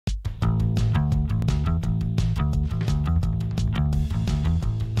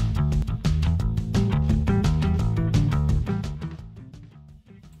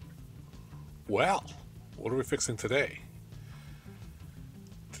Well, what are we fixing today?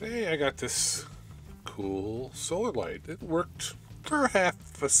 Today I got this cool solar light. It worked for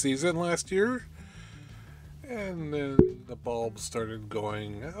half a season last year, and then the bulbs started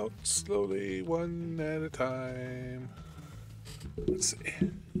going out slowly, one at a time. Let's see.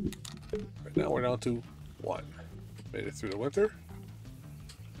 Right now we're down to one. Made it through the winter.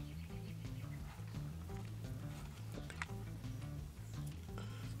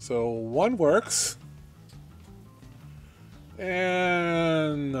 So one works,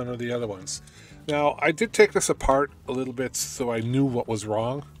 and none of the other ones. Now, I did take this apart a little bit so I knew what was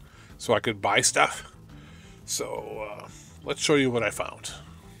wrong, so I could buy stuff. So let's show you what I found.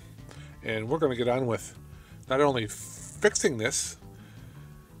 And we're going to get on with not only fixing this,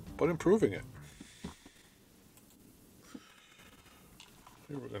 but improving it.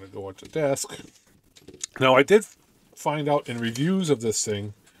 Here we're going to go onto the desk. Now, I did find out in reviews of this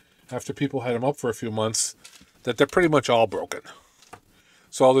thing, after people had them up for a few months, that they're pretty much all broken.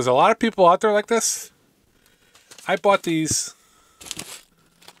 So there's a lot of people out there like this. I bought these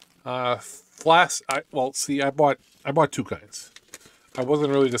flash. I bought two kinds. I wasn't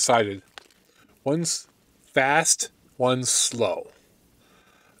really decided. One's fast, one's slow.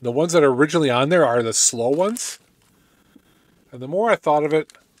 The ones that are originally on there are the slow ones. And the more I thought of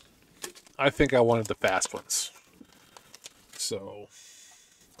it, I think I wanted the fast ones. So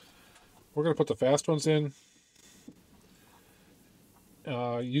we're going to put the fast ones in.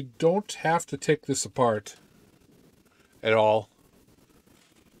 You don't have to take this apart at all.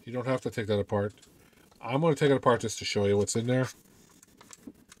 You don't have to take that apart. I'm going to take it apart just to show you what's in there.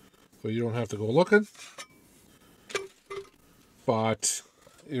 So you don't have to go looking. But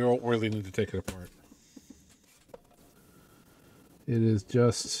you don't really need to take it apart. It is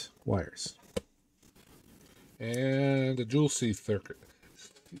just wires. And a jewel thief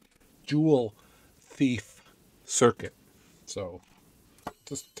circuit. So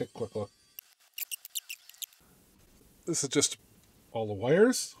just take a quick look. This is just all the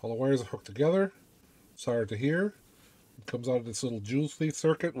wires. All the wires are hooked together. It's hard to hear. It comes out of this little jewel thief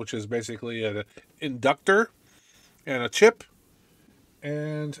circuit, which is basically an inductor and a chip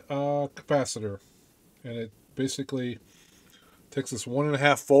and a capacitor. And it basically takes this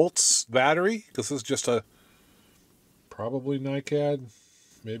 1.5 volts battery. This is just a probably NiCad,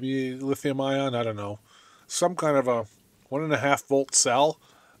 maybe lithium ion, I don't know. Some kind of a 1.5 volt cell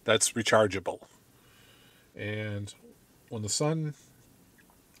that's rechargeable. And when the sun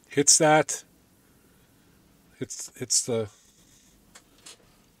hits that, hits the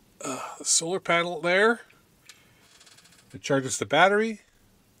solar panel there, it charges the battery.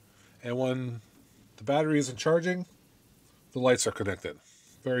 And when the battery isn't charging, the lights are connected.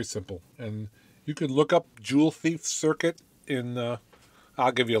 Very simple. And you could look up jewel thief circuit in,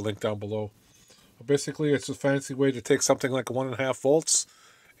 I'll give you a link down below. But basically, it's a fancy way to take something like 1.5 volts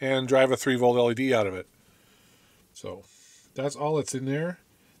and drive a 3-volt LED out of it. So that's all that's in there.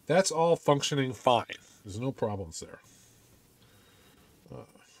 That's all functioning fine. There's no problems there.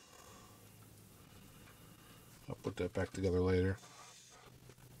 I'll put that back together later.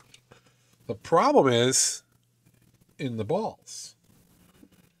 The problem is in the balls.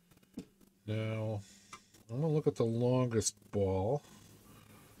 Now, I'm going to look at the longest ball,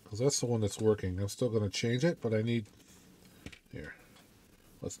 because that's the one that's working. I'm still going to change it, but I need... Here.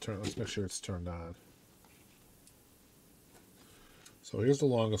 Let's make sure it's turned on. So here's the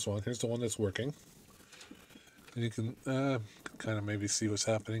longest one. Here's the one that's working. And you can kind of maybe see what's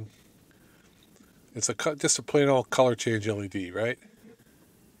happening. It's just a plain old color change LED, right?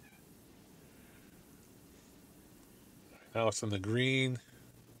 Now it's in the green.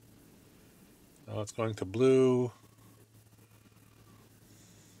 Now it's going to blue.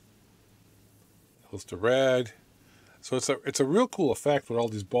 Goes to red. So it's a real cool effect with all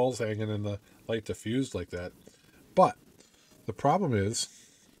these balls hanging and the light diffused like that. But the problem is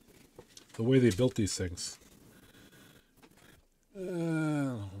the way they built these things.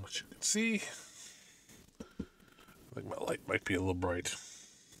 What you can see. I think my light might be a little bright.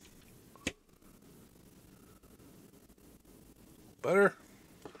 Better.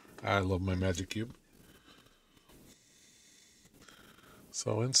 I love my magic cube.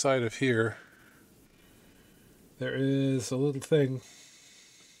 So inside of here, there is a little thing,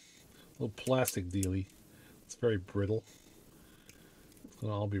 a little plastic dealie. It's very brittle. It's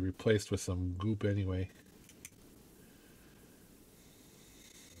going to all be replaced with some goop anyway.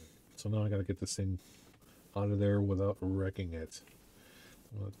 So now I got to get this thing out of there without wrecking it.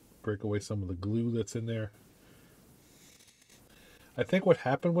 I'm going to break away some of the glue that's in there. I think what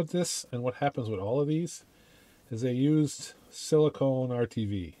happened with this, and what happens with all of these, is they used silicone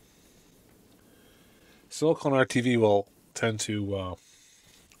RTV. Silicone RTV will tend to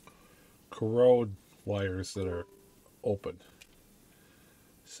corrode wires that are open.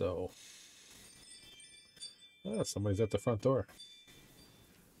 So, somebody's at the front door.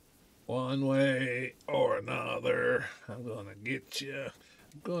 One way or another, I'm gonna get you.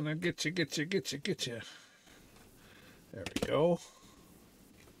 I'm gonna get you, get you, get you, get you. There we go.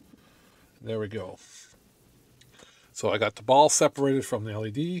 There we go. So I got the ball separated from the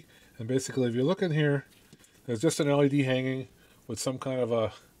LED, and basically if you look in here, there's just an LED hanging with some kind of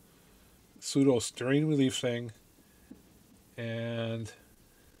a pseudo strain relief thing, and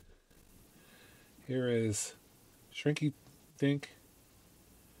here is Shrinky Dink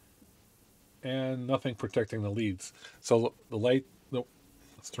and nothing protecting the leads. So the light, nope,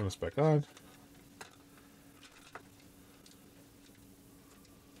 let's turn this back on.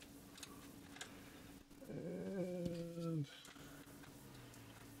 And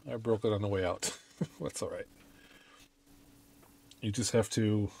I broke it on the way out. That's all right. You just have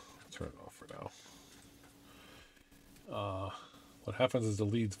to turn it off for now. What happens is the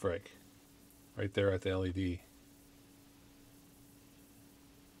leads break right there at the LED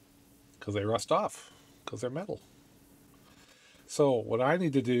because they rust off because they're metal. So what I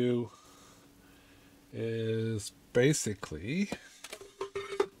need to do is basically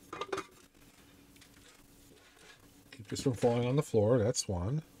keep this from falling on the floor. That's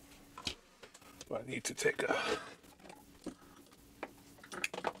one. I need to take a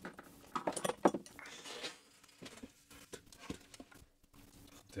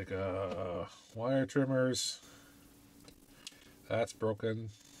wire trimmers. That's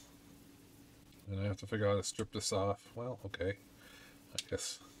broken. And I have to figure out how to strip this off. Well, okay. I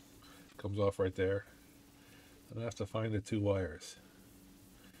guess it comes off right there. And I have to find the two wires.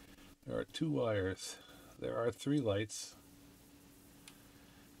 There are two wires. There are three lights.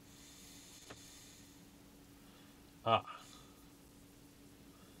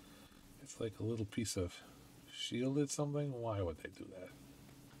 It's like a little piece of shielded something. Why would they do that?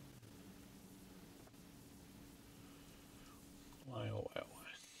 Why, oh, why, why?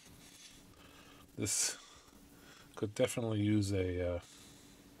 This could definitely use a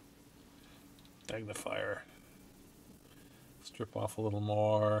magnifier. Strip off a little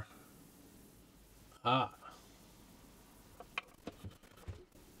more. There's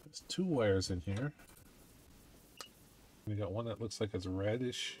two wires in here. We got one that looks like it's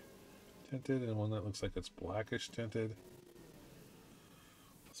reddish tinted and one that looks like it's blackish tinted.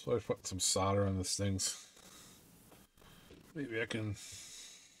 So I put some solder on this thing. Maybe I can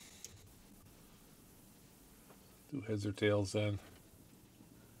do heads or tails then.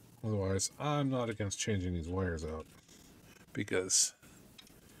 Otherwise, I'm not against changing these wires out because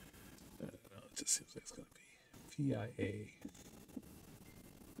I don't know, it just seems like it's going to be PIA.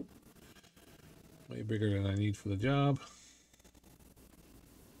 Way bigger than I need for the job.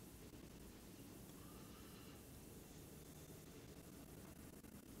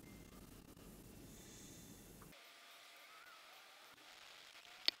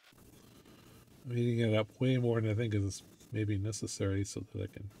 I'm heating it up way more than I think is maybe necessary so that I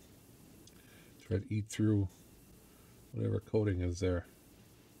can try to eat through whatever coating is there.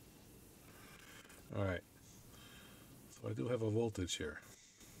 Alright, so I do have a voltage here,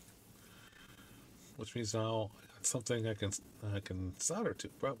 which means now I got something I can solder to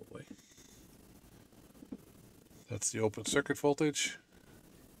probably. That's the open circuit voltage,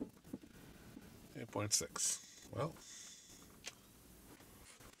 8.6. Well,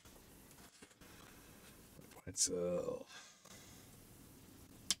 8.6.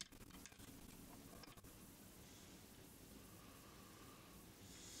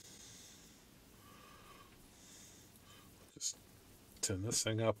 Just tin this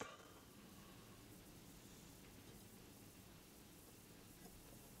thing up.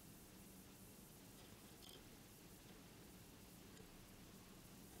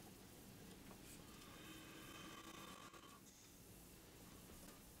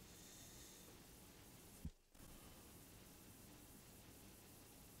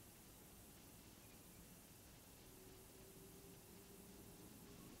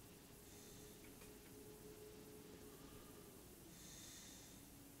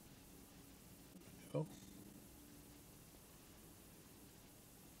 Go.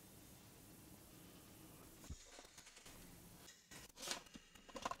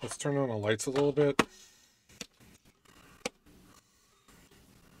 Let's turn on the lights a little bit.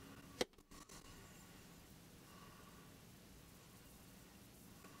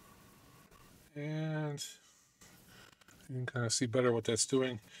 And you can kind of see better what that's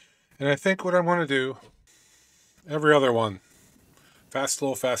doing. And I think what I want to do, every other one, fast,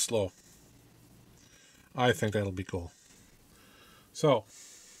 slow, fast, slow. I think that'll be cool. So,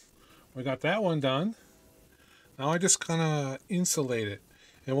 we got that one done. Now I just kind of insulate it.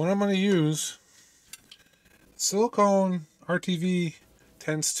 And what I'm going to use, silicone RTV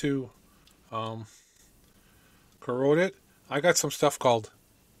tends to corrode it. I got some stuff called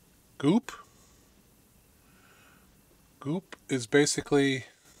Goop. Goop is basically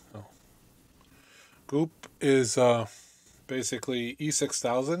basically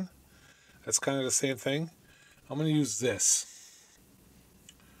E6000. That's kind of the same thing. I'm going to use this,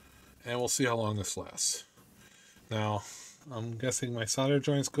 and we'll see how long this lasts. Now, I'm guessing my solder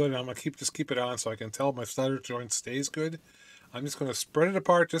joint's good, and I'm going to keep it on so I can tell my solder joint stays good. I'm just going to spread it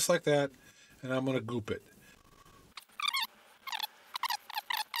apart just like that, and I'm going to goop it.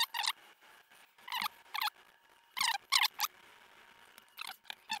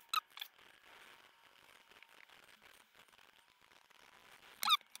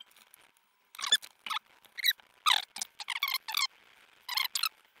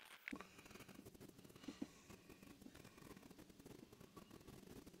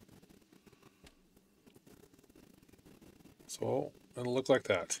 So it'll look like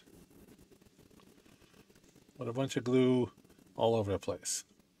that, with a bunch of glue all over the place.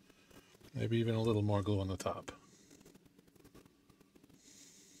 Maybe even a little more glue on the top.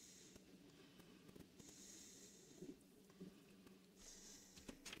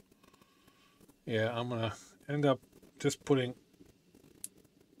 Yeah, I'm gonna end up just I'm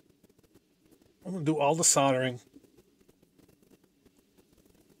gonna do all the soldering,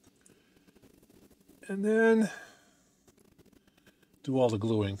 and then do all the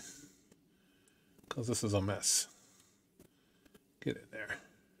gluing, because this is a mess. Get in there.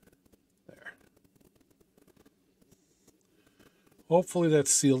 There. Hopefully that's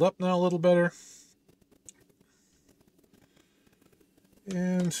sealed up now a little better.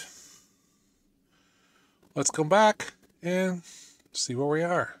 And let's come back and see where we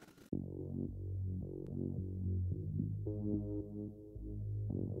are.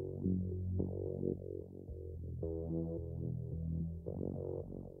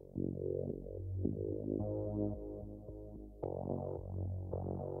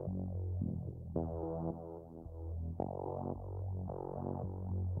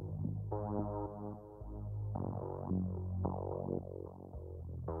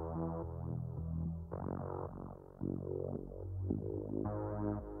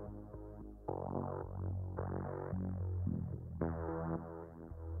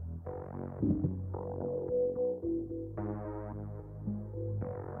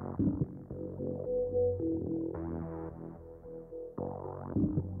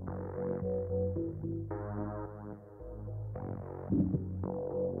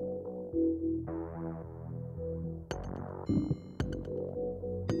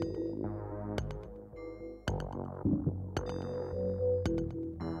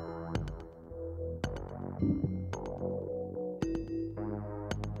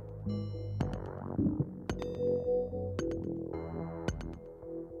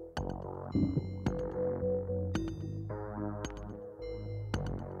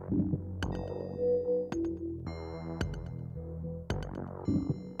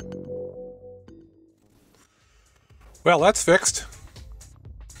 Well, that's fixed.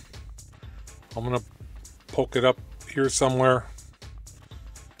 I'm going to poke it up here somewhere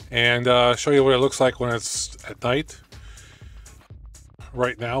and show you what it looks like when it's at night.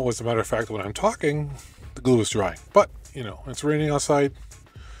 Right now, as a matter of fact, when I'm talking, the glue is dry. But, you know, it's raining outside.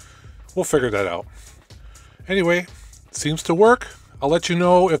 We'll figure that out. Anyway, it seems to work. I'll let you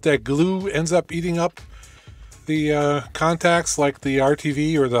know if that glue ends up eating up the contacts like the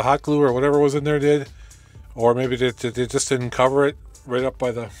RTV or the hot glue or whatever was in there did. Or maybe they just didn't cover it right up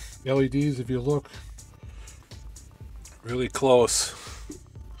by the LEDs. If you look really close,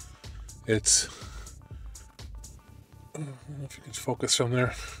 it's... I don't know if you can focus from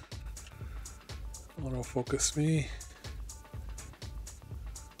there. Autofocus me.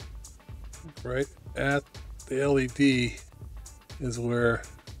 Right at the LED is where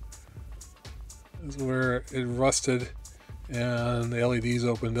it rusted and the LEDs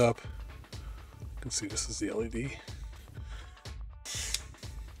opened up. You can see this is the LED.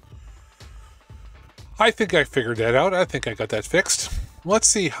 I think I figured that out. I think I got that fixed. Let's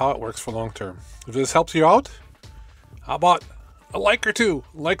see how it works for long term. If this helps you out, how about a like or two?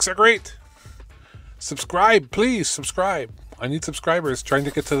 Likes are great. Subscribe, please subscribe. I need subscribers, trying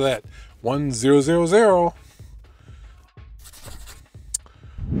to get to that 1000.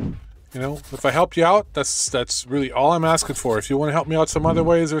 You know, if I helped you out, that's really all I'm asking for. If you want to help me out some other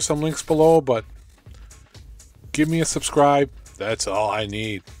ways, there's some links below, but give me a subscribe. That's all I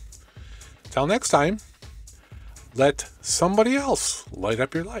need. Till next time, Let somebody else light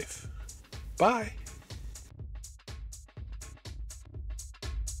up your life. Bye.